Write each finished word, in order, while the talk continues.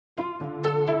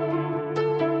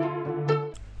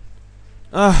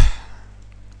Uh,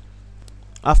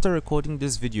 After recording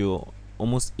this video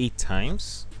almost 8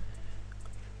 times,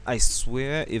 I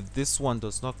swear if this one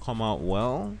does not come out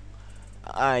well,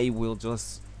 I will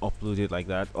just upload it like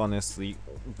that. Honestly,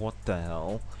 what the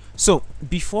hell? So,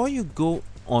 before you go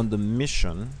on the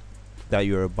mission that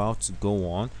you're about to go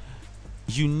on,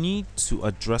 you need to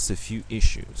address a few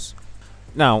issues.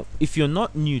 Now, if you're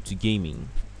not new to gaming,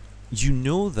 you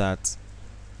know that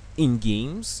in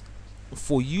games,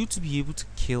 for you to be able to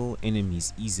kill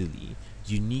enemies easily,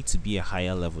 you need to be a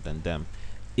higher level than them.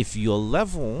 If your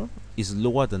level is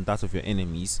lower than that of your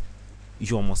enemies,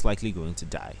 you're most likely going to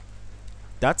die.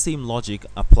 That same logic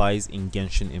applies in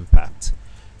Genshin Impact.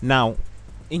 Now,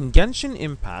 in Genshin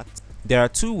Impact, there are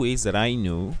two ways that I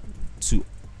know to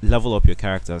level up your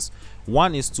characters.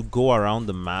 One is to go around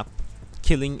the map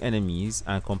killing enemies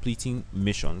and completing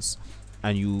missions,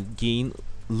 and you gain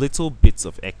little bits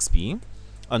of XP.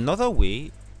 Another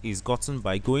way is gotten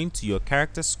by going to your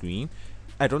character screen.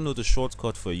 I don't know the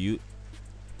shortcut for you.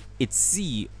 It's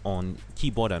C on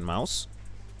keyboard and mouse.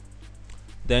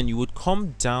 Then you would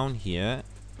come down here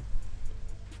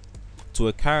to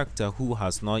a character who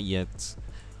has not yet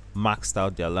maxed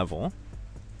out their level.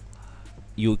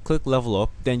 You click level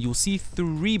up, then you'll see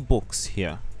 3 books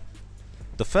here.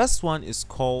 The first one is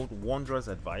called Wanderer's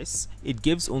Advice. It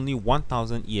gives only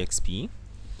 1000 EXP.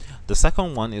 The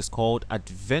second one is called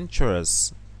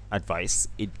Adventurer's Advice.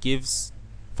 It gives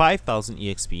 5000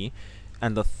 EXP.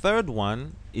 And the third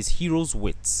one is Hero's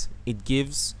Wit. It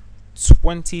gives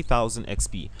 20,000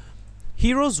 XP.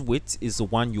 Hero's Wit is the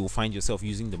one you'll find yourself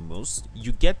using the most.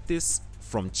 You get this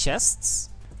from chests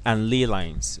and ley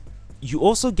lines. You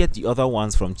also get the other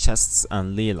ones from chests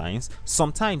and ley lines.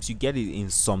 Sometimes you get it in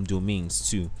some domains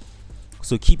too.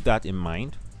 So keep that in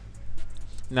mind.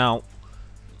 Now,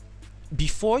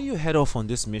 before you head off on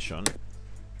this mission,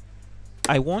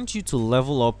 I want you to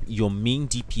level up your main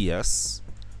DPS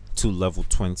to level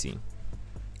 20.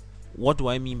 What do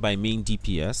I mean by main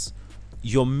DPS?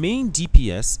 Your main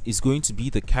DPS is going to be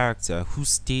the character who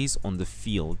stays on the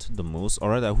field the most,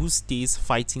 or rather who stays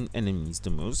fighting enemies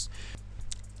the most.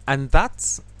 And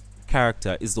that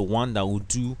character is the one that will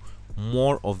do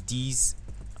more of these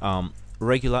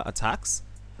regular attacks,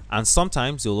 and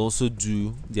sometimes they'll also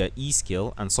do their E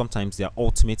skill and sometimes their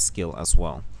ultimate skill as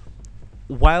well.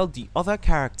 While the other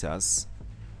characters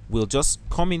will just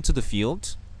come into the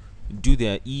field, do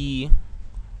their E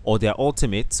or their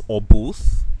ultimate or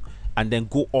both, and then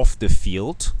go off the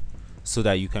field so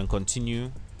that you can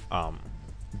continue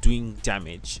doing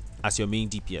damage as your main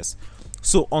DPS.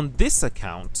 So on this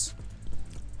account,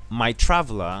 my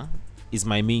Traveler is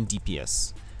my main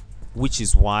DPS, which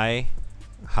is why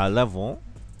her level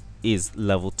is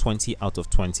level 20 out of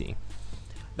 20.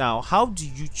 Now, how do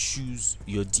you choose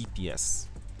your DPS?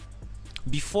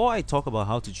 Before I talk about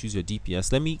how to choose your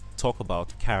DPS, let me talk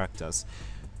about characters.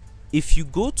 If you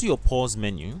go to your pause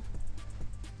menu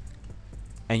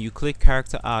and you click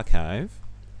Character Archive,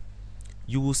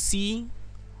 you will see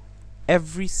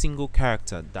every single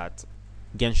character that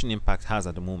Genshin Impact has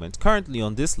at the moment. Currently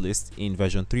on this list in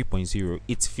version 3.0,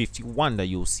 it's 51 that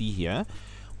you'll see here,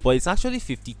 but it's actually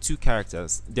 52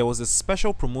 characters. There was a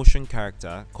special promotion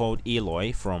character called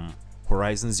Aloy from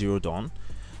Horizon Zero Dawn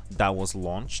that was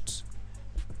launched,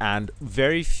 and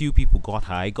very few people got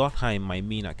her. I got her in my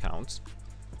main account.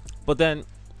 But then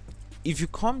if you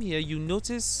come here, you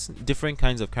notice different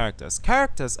kinds of characters.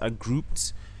 Characters are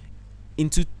grouped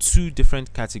into 2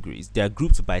 different categories. They are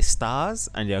grouped by stars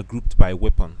and they are grouped by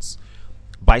weapons.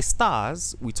 By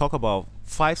stars, we talk about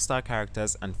 5-star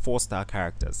characters and 4-star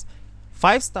characters.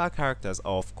 5-star characters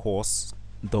are, of course,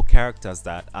 the characters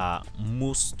that are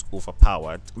most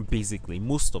overpowered. Basically,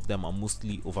 most of them are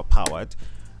mostly overpowered,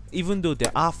 even though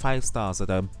there are 5 stars that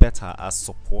are better as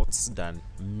supports than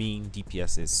main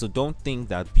DPSs. So don't think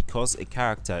that because a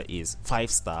character is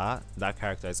 5-star, that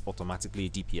character is automatically a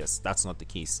DPS. That's not the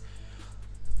case.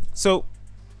 So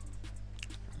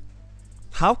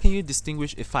how can you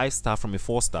distinguish a 5-star from a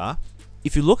 4-star?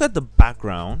 If you look at the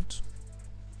background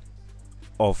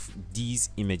of these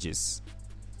images,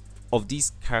 of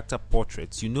these character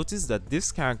portraits, you notice that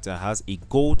this character has a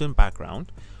golden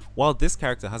background while this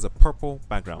character has a purple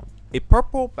background. A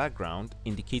purple background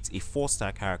indicates a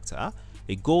 4-star character.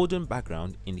 A golden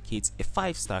background indicates a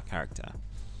 5-star character.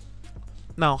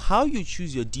 Now, how you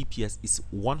choose your DPS is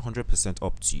 100%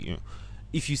 up to you.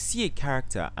 If you see a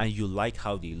character and you like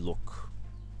how they look,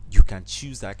 you can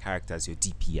choose that character as your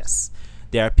DPS.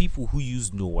 There are people who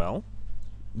use Noelle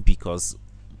because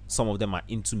some of them are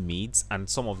into maids and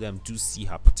some of them do see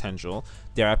her potential.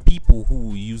 There are people who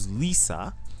will use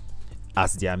Lisa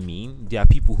as their main. There are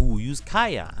people who will use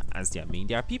Kaya as their main.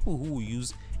 There are people who will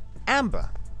use Amber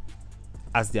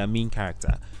as their main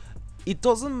character. It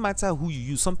doesn't matter who you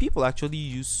use. Some people actually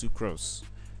use Sucrose.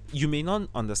 You may not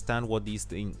understand what these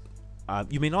things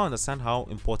you may not understand how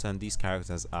important these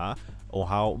characters are or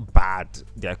how bad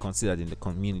they are considered in the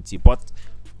community, but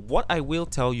what I will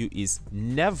tell you is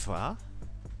never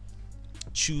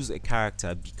choose a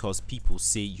character because people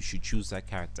say you should choose that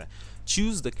character.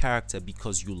 Choose the character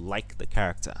because you like the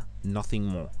character, nothing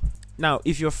more. Now,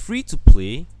 if you're free to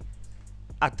play,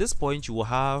 at this point you will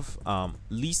have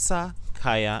Lisa,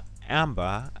 Kaya,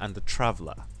 Amber, and the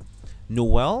Traveler.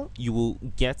 Noelle you will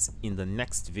get in the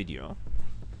next video.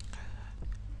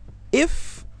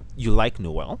 If you like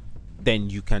Noelle, then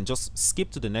you can just skip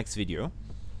to the next video.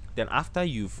 Then after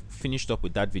you've finished up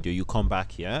with that video, you come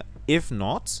back here. If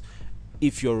not,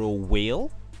 if you're a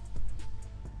whale,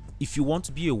 if you want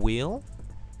to be a whale,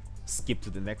 skip to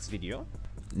the next video.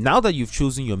 Now that you've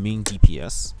chosen your main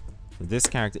DPS, this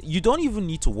character, you don't even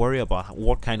need to worry about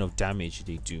what kind of damage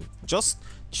they do. Just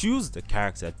choose the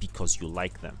character because you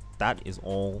like them. That is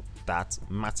all that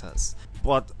matters.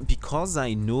 But because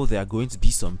I know there are going to be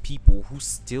some people who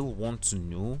still want to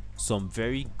know some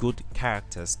very good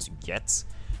characters to get,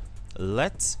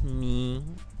 let me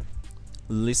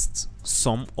list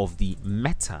some of the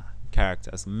meta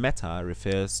characters. Meta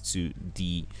refers to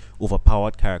the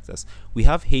overpowered characters. We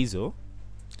have Hazel,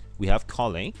 we have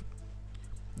Kale.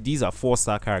 These are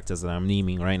 4-star characters that I'm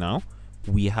naming right now.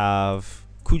 We have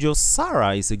Kujo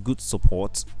Sara is a good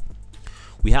support.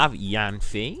 We have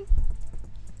Yanfei.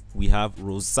 We have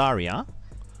Rosaria.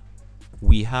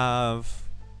 We have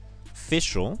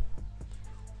Fischl.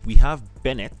 We have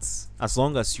Bennett, as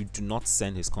long as you do not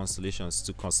send his constellations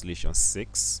to constellation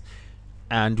 6.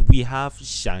 And we have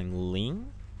Xiangling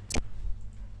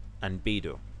and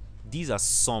Beidou. These are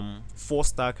some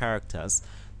 4-star characters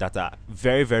that are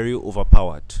very, very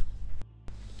overpowered.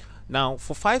 Now,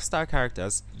 for 5-star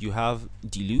characters, you have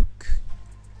Diluc,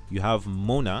 you have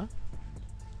Mona,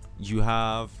 you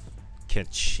have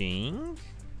Keqing.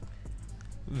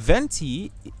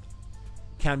 Venti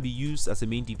can be used as a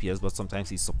main DPS, but sometimes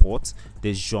he supports.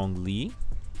 There's Zhongli.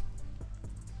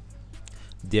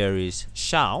 There is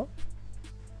Xiao.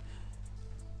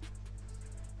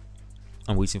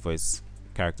 I'm waiting for his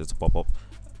character to pop up.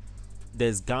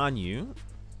 There's Ganyu.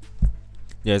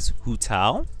 There's Hu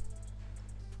Tao.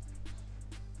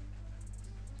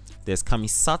 There's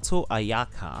Kamisato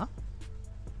Ayaka.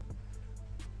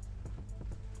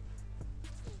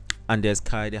 And there's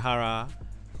Kaedehara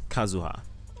Kazuha.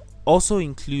 Also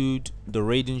include the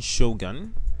Raiden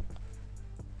Shogun,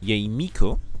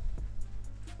 Yeimiko.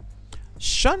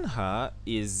 Shanha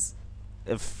is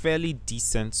a fairly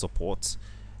decent support.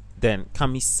 Then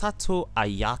Kamisato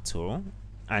Ayato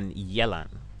and Yelan.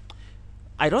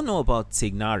 I don't know about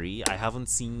Tignari. I haven't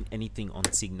seen anything on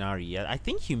Tignari yet. I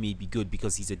think he may be good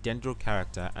because he's a Dendro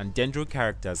character, and Dendro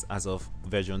characters as of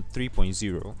version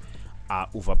 3.0 are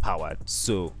overpowered.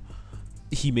 So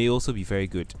he may also be very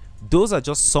good. Those are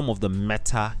just some of the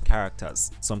meta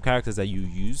characters, some characters that you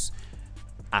use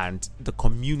and the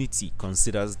community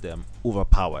considers them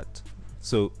overpowered.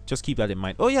 So just keep that in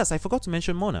mind. Oh yes, I forgot to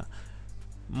mention Mona.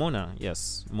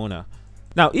 Yes, Mona.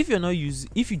 Now, if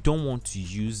you don't want to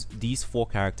use these 4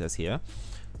 characters here,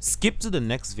 skip to the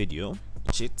next video.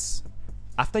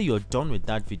 After you're done with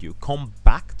that video, come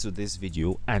back to this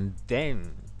video and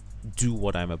then do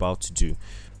what I'm about to do.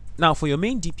 Now, for your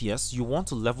main DPS, you want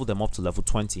to level them up to level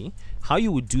 20. How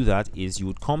you would do that is you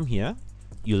would come here,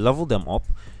 you level them up,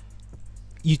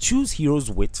 you choose Hero's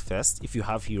Wit first if you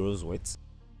have Hero's Wit.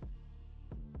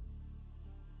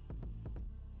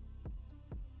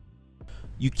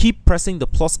 You keep pressing the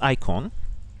plus icon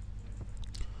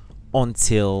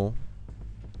until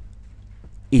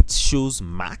it shows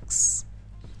max.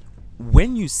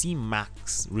 When you see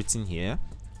max written here,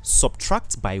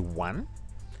 subtract by 1,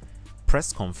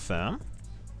 press confirm,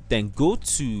 then go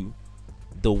to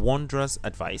the Wanderer's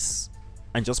Advice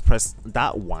and just press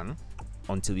that 1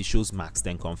 until it shows max,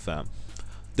 then confirm.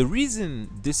 The reason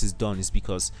this is done is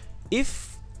because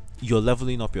if you're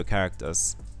leveling up your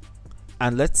characters,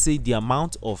 and let's say the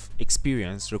amount of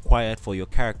experience required for your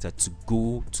character to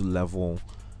go to level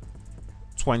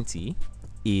 20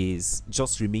 is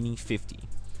just remaining 50,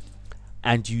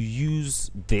 and you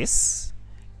use this,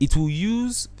 it will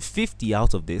use 50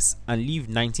 out of this and leave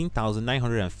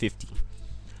 19,950.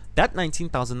 That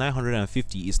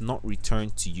 19,950 is not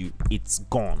returned to you. It's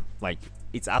gone. Like,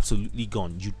 it's absolutely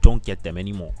gone. You don't get them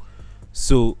anymore.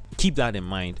 So keep that in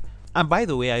mind. And by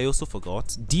the way, I also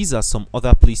forgot, these are some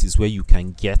other places where you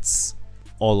can get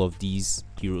all of these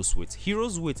heroes wit.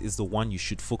 Heroes wit is the one you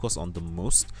should focus on the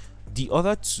most. The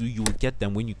other two, you will get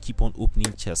them when you keep on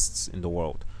opening chests in the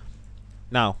world.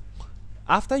 Now,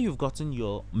 after you've gotten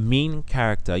your main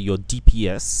character, your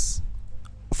DPS,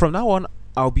 from now on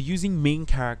I'll be using main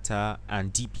character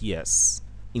and DPS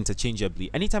interchangeably.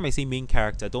 Anytime I say main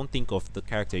character, don't think of the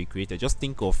character you created, just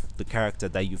think of the character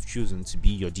that you've chosen to be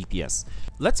your DPS.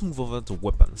 Let's move over to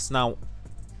weapons. Now,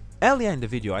 earlier in the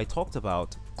video I talked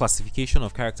about classification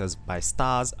of characters by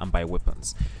stars and by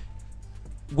weapons.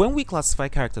 When we classify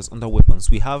characters under weapons,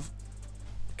 we have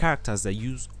characters that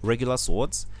use regular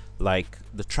swords like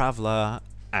the Traveler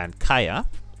and Kaya.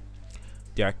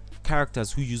 There are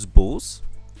characters who use bows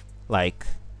like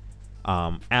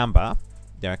Amber.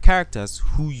 There are characters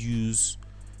who use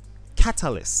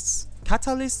catalysts.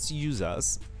 Catalyst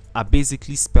users are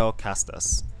basically spell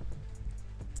casters.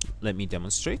 Let me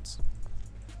demonstrate.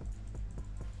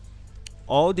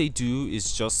 All they do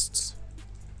is just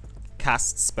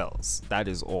cast spells. That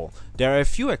is all. There are a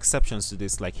few exceptions to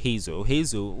this, like Hazo.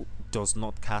 Hazo does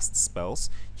not cast spells.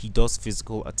 He does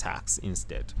physical attacks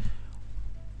instead.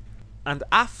 And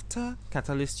after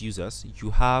catalyst users,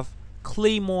 you have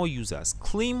Claymore users.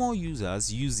 Claymore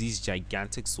users use these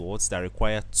gigantic swords that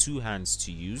require 2 hands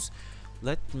to use.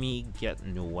 Let me get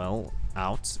Noelle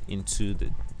out into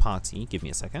the party. Give me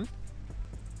a second.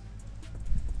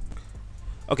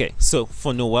 Okay, so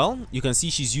for Noelle, you can see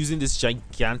she's using this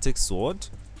gigantic sword,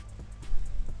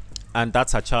 and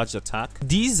that's her charged attack.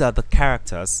 These are the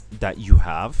characters that you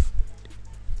have.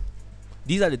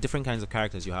 These are the different kinds of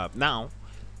characters you have. Now,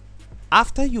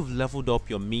 after you've leveled up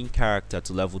your main character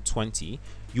to level 20,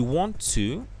 you want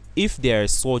to, if they're a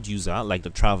sword user like the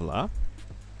Traveler,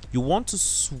 you want to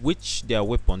switch their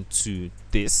weapon to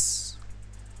this,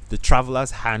 the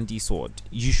Traveler's handy sword.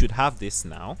 You should have this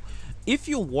now. If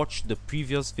you watch the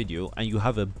previous video and you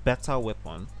have a better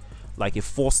weapon, like a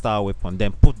 4-star weapon,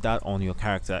 then put that on your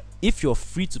character. If you're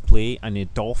free to play and a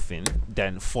dolphin,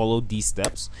 then follow these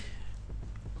steps.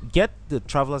 Get the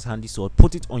Traveler's handy sword,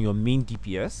 put it on your main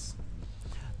DPS,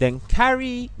 then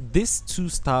carry this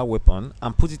 2-star weapon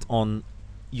and put it on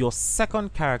your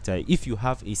second character if you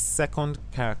have a second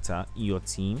character in your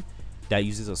team that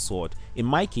uses a sword. In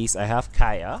my case, I have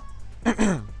Kaya.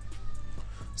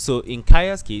 So in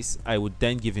Kaya's case, I would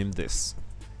then give him this,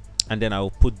 and then I will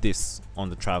put this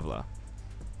on the Traveler.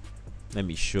 Let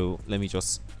me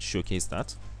just showcase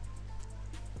that.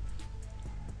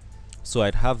 So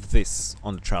I'd have this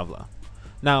on the Traveler.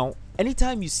 Now,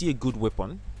 anytime you see a good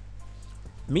weapon,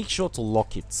 make sure to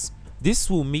lock it.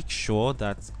 This will make sure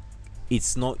that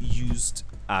it's not used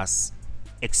as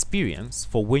experience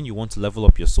for when you want to level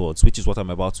up your swords, which is what I'm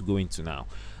about to go into now.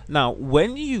 Now,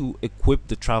 when you equip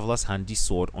the Traveler's handy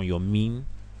sword on your main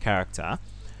character,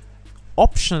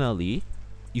 optionally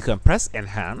you can press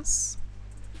enhance.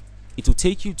 It will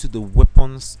take you to the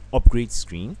weapons upgrade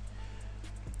screen,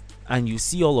 and you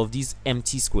see all of these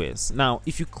empty squares. Now,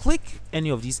 if you click any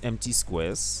of these empty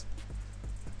squares,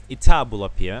 a tab will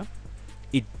appear.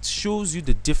 It shows you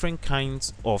the different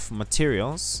kinds of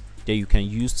materials that you can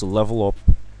use to level up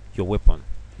your weapon.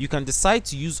 You can decide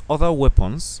to use other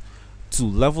weapons to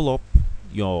level up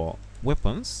your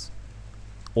weapons,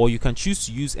 or you can choose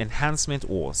to use enhancement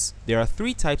ores. There are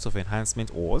 3 types of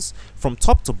enhancement ores. From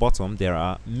top to bottom, there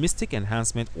are mystic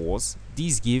enhancement ores.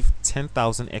 These give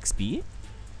 10,000 XP.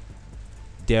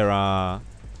 There are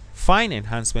fine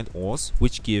enhancement ores,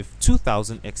 which give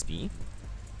 2,000 XP.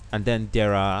 And then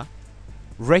there are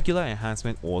regular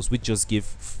enhancement ores, which just give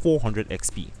 400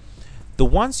 XP. The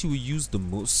ones you will use the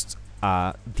most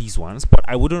are these ones, but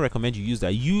I wouldn't recommend you use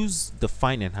that. Use the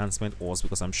fine enhancement ores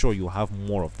because I'm sure you'll have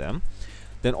more of them.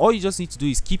 Then all you just need to do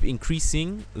is keep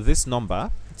increasing this number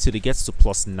till it gets to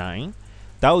 +9.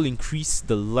 That will increase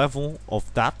the level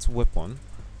of that weapon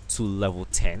to level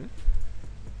 10.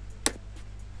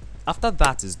 After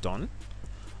that is done,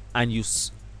 and you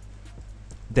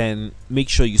then make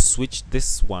sure you switch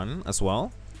this one as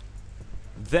well.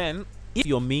 Then if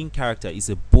your main character is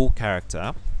a bow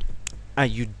character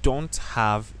and you don't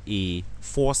have a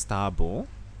 4-star bow,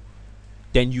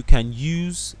 then you can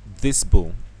use this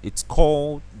bow. It's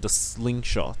called the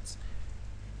slingshot.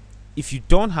 If you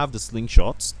don't have the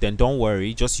slingshot, then don't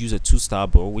worry, just use a 2-star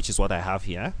bow, which is what I have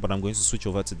here, but I'm going to switch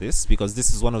over to this because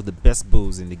this is one of the best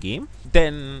bows in the game.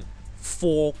 Then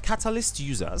for catalyst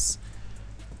users,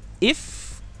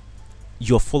 if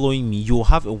you're following me, you'll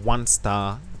have a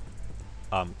 1-star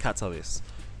catalyst.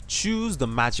 Choose the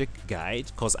magic guide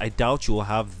because I doubt you'll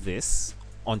have this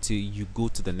until you go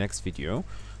to the next video.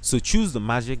 So choose the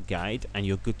magic guide and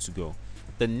you're good to go.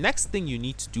 The next thing you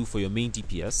need to do for your main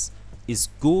DPS is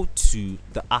go to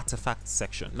the artifact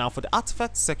section. Now for the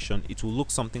artifact section, it will look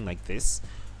something like this.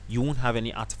 You won't have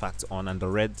any artifacts on and the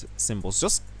red symbols.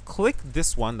 Just click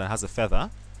this one that has a feather.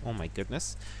 Oh my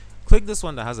goodness. Click this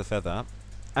one that has a feather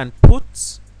and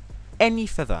put any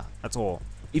feather at all.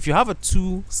 If you have a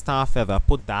 2-star feather,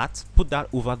 put that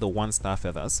over the 1-star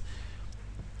feathers.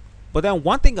 But then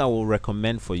one thing I will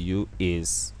recommend for you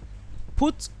is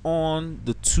put on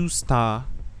the 2-star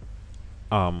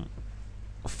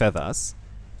feathers,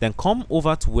 then come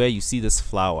over to where you see this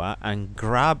flower and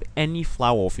grab any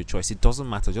flower of your choice. It doesn't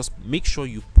matter, just make sure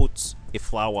you put a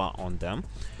flower on them.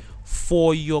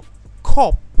 For your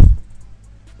cup,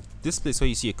 this place where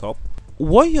you see a cup,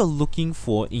 what you're looking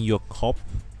for in your cup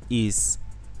is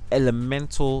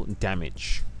elemental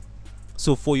damage.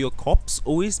 So for your cups,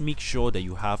 always make sure that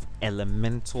you have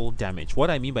elemental damage. What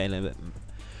I mean by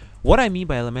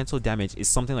elemental damage is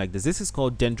something like this. This is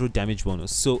called dendro damage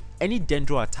bonus. So any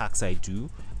dendro attacks I do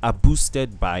are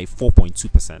boosted by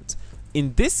 4.2%.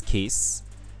 In this case,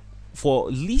 for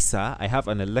Lisa, I have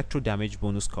an electro damage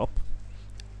bonus cup,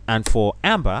 and for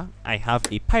Amber, I have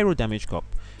a pyro damage cup.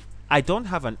 I don't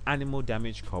have an animal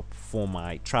damage cup for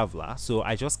my traveler, so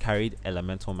I just carried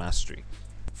elemental mastery.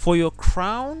 For your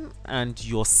crown and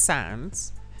your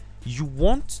sands, you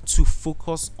want to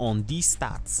focus on these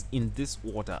stats in this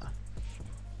order.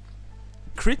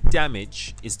 Crit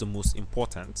damage is the most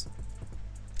important.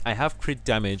 I have crit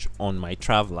damage on my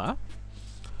traveler.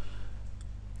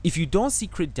 If you don't see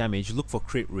crit damage, look for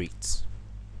crit rate.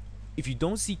 If you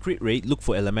don't see crit rate, look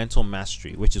for elemental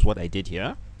mastery, which is what I did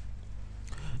here.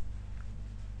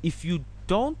 If you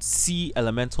don't see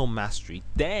elemental mastery,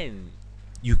 then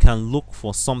you can look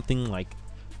for something like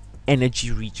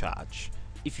energy recharge.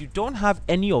 If you don't have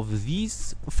any of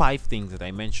these 5 things that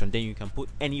I mentioned, then you can put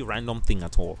any random thing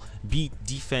at all, be it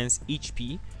defense,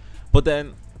 HP. But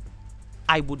then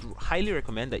I would highly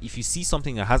recommend that if you see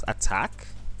something that has attack,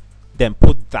 then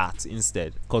put that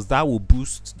instead, because that will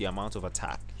boost the amount of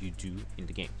attack you do in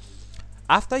the game.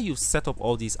 After you've set up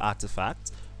all these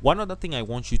artifacts, one other thing I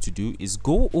want you to do is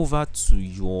go over to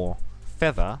your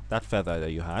feather, that feather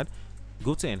that you had,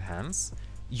 go to enhance.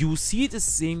 You will see the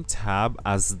same tab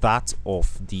as that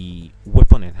of the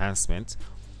weapon enhancement.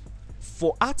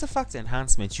 For artifact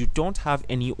enhancement, you don't have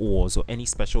any ores or any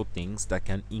special things that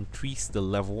can increase the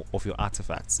level of your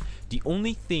artifacts. The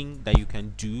only thing that you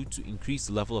can do to increase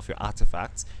the level of your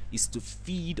artifacts is to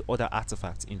feed other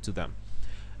artifacts into them.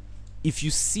 If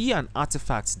you see an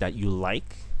artifact that you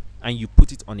like and you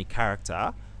put it on a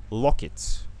character, lock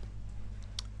it.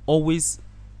 Always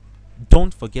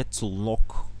don't forget to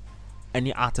lock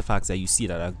any artifacts that you see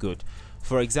that are good.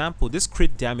 For example, this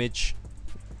crit damage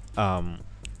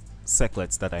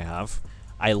seclets that I have,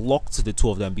 I locked the 2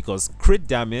 of them because crit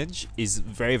damage is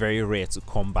very, very rare to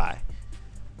come by.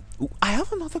 Ooh, I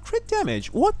have another crit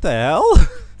damage. What the hell?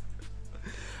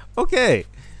 Okay,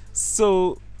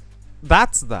 so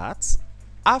that's that.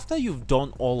 After you've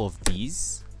done all of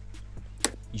these,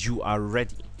 you are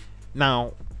ready.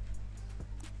 Now,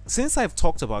 since I've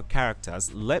talked about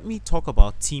characters, let me talk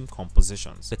about team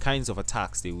compositions, the kinds of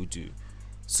attacks they will do.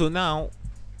 So now,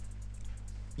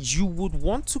 you would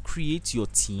want to create your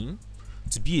team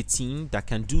to be a team that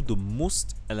can do the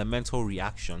most elemental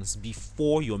reactions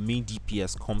before your main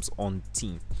DPS comes on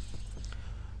team,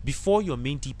 before your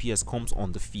main DPS comes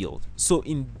on the field. So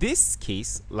in this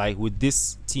case, like with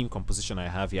this team composition I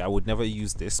have here, I would never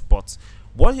use this, but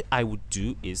what I would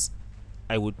do is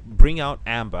I would bring out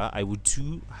Amber, I would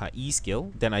do her E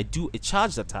skill, then I do a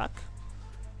charged attack,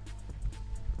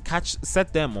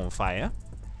 set them on fire,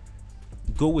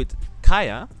 go with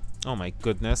Kaya, oh my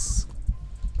goodness,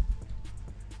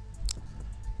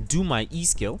 do my E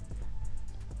skill,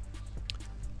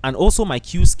 and also my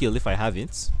Q skill if I have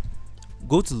it,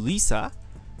 go to Lisa,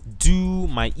 do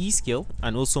my E skill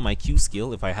and also my Q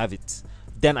skill if I have it.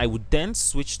 Then I would then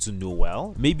switch to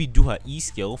Noelle, maybe do her E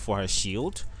skill for her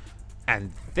shield,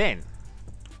 and then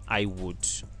I would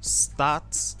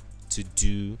start to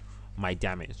do my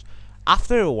damage.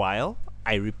 After a while,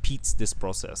 I repeat this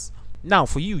process. Now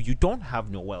for you, you don't have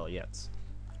Noelle yet,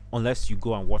 unless you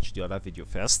go and watch the other video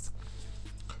first.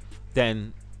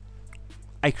 Then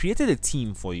I created a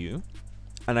team for you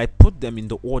and I put them in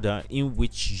the order in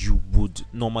which you would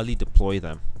normally deploy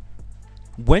them.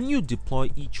 When you deploy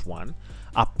each one,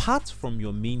 apart from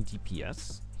your main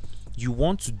DPS, you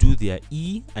want to do their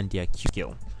E and their Q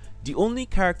skill. The only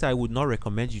character I would not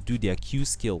recommend you do their Q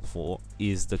skill for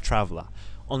is the Traveler,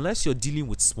 unless you're dealing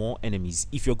with small enemies.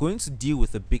 If you're going to deal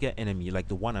with a bigger enemy like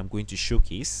the one I'm going to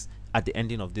showcase at the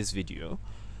ending of this video,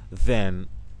 then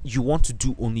you want to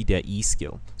do only their E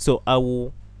skill. So I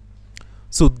will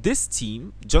So this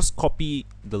team, just copy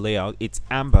the layout. It's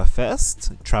Amber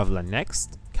first, Traveler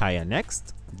next, Kaya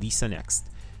next, Lisa next.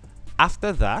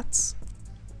 After that,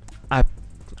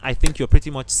 I think you're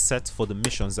pretty much set for the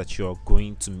missions that you're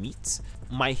going to meet.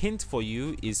 My hint for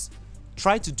you is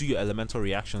try to do your elemental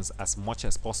reactions as much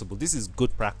as possible. This is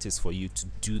good practice for you to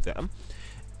do them.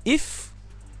 If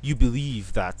you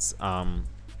believe that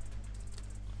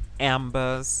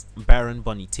Amber's Baron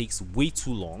Bunny takes way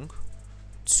too long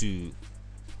to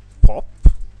pop,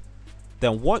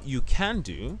 then what you can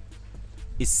do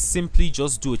is simply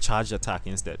just do a charge attack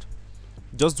instead.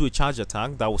 Just do a charge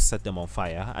attack that will set them on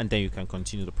fire, and then you can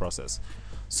continue the process.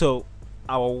 So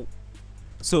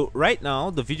right now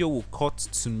the video will cut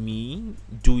to me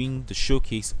doing the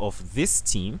showcase of this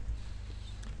team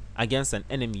against an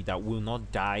enemy that will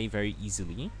not die very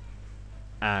easily,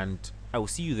 and I will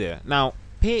see you there. Now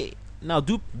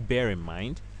do bear in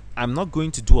mind, I'm not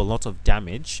going to do a lot of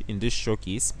damage in this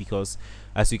showcase because,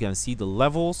 as you can see, the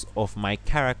levels of my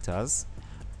characters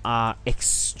are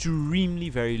extremely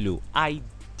very low. I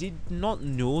did not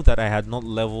know that I had not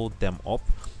leveled them up,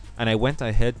 and I went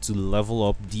ahead to level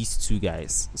up these two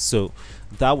guys, so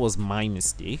that was my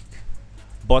mistake.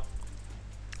 But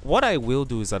what I will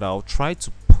do is that I'll try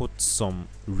to put some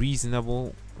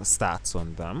reasonable stats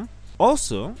on them.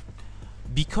 Also,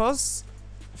 because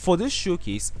for this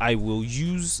showcase I will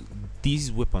use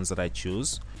these weapons that I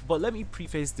chose, but let me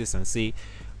preface this and say,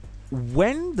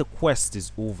 when the quest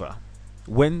is over,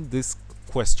 when this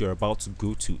quest you're about to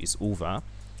go to is over,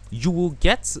 you will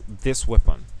get this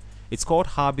weapon. It's called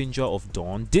Harbinger of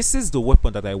Dawn. This is the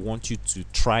weapon that I want you to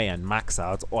try and max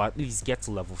out, or at least get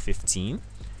to level 15.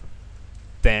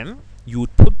 Then you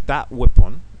would put that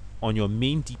weapon on your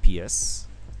main DPS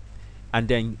and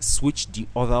then switch the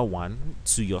other one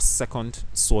to your second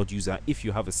sword user if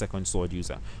you have a second sword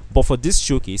user. But for this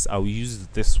showcase, I will use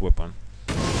this weapon.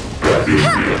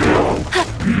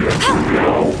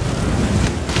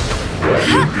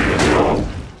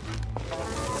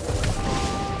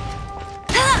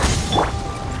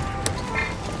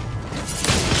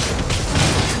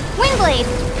 Windblade!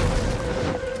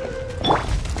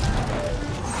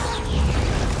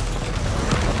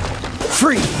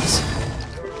 Freeze!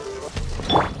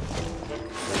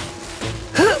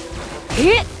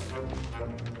 Hit!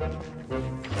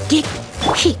 Get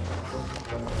hit!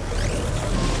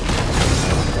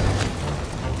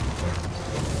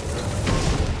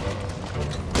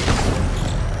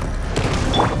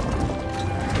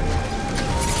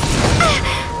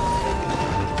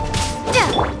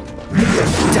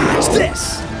 Dodge this!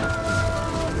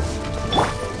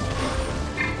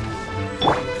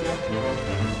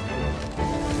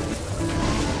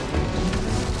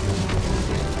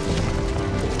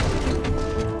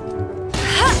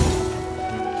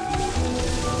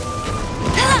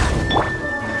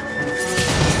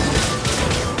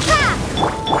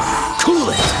 Cool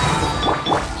it!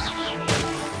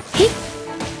 Hit!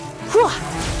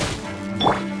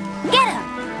 Get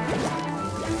him!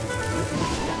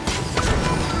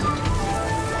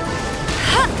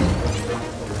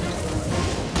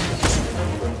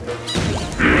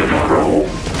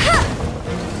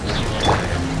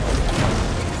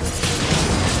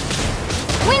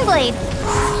 Windblade!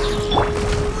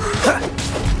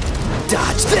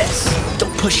 Dodge this!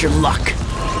 Don't push your luck!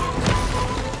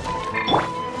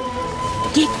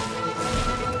 Get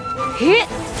hit!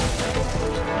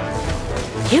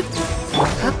 Yep.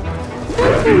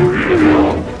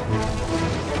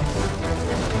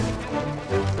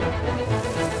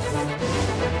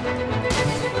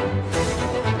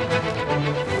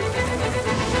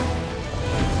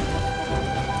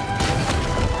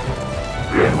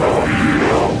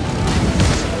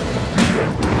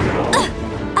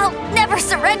 I'll never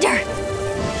surrender!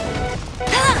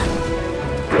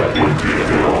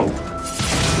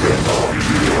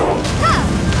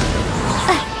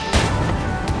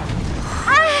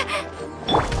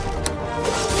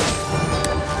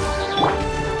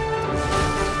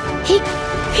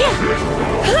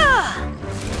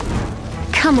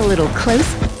 Come a little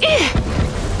close.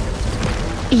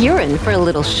 You're in for a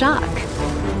little shock.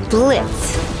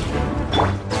 Blitz.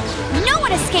 No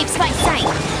one escapes my sight!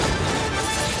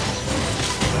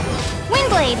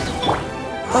 Windblade!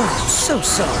 Oh, so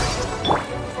sorry.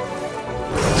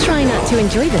 Try not to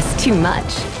enjoy this too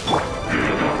much.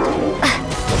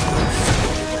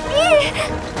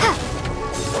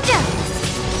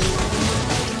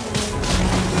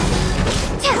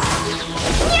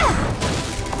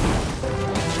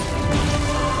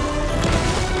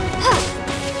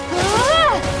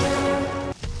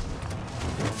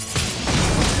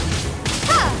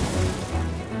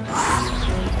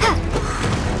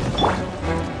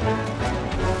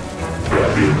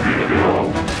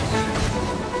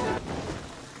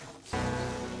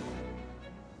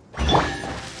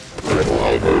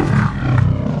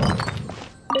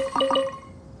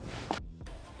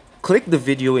 Click the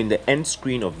video in the end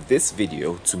screen of this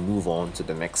video to move on to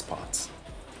the next part.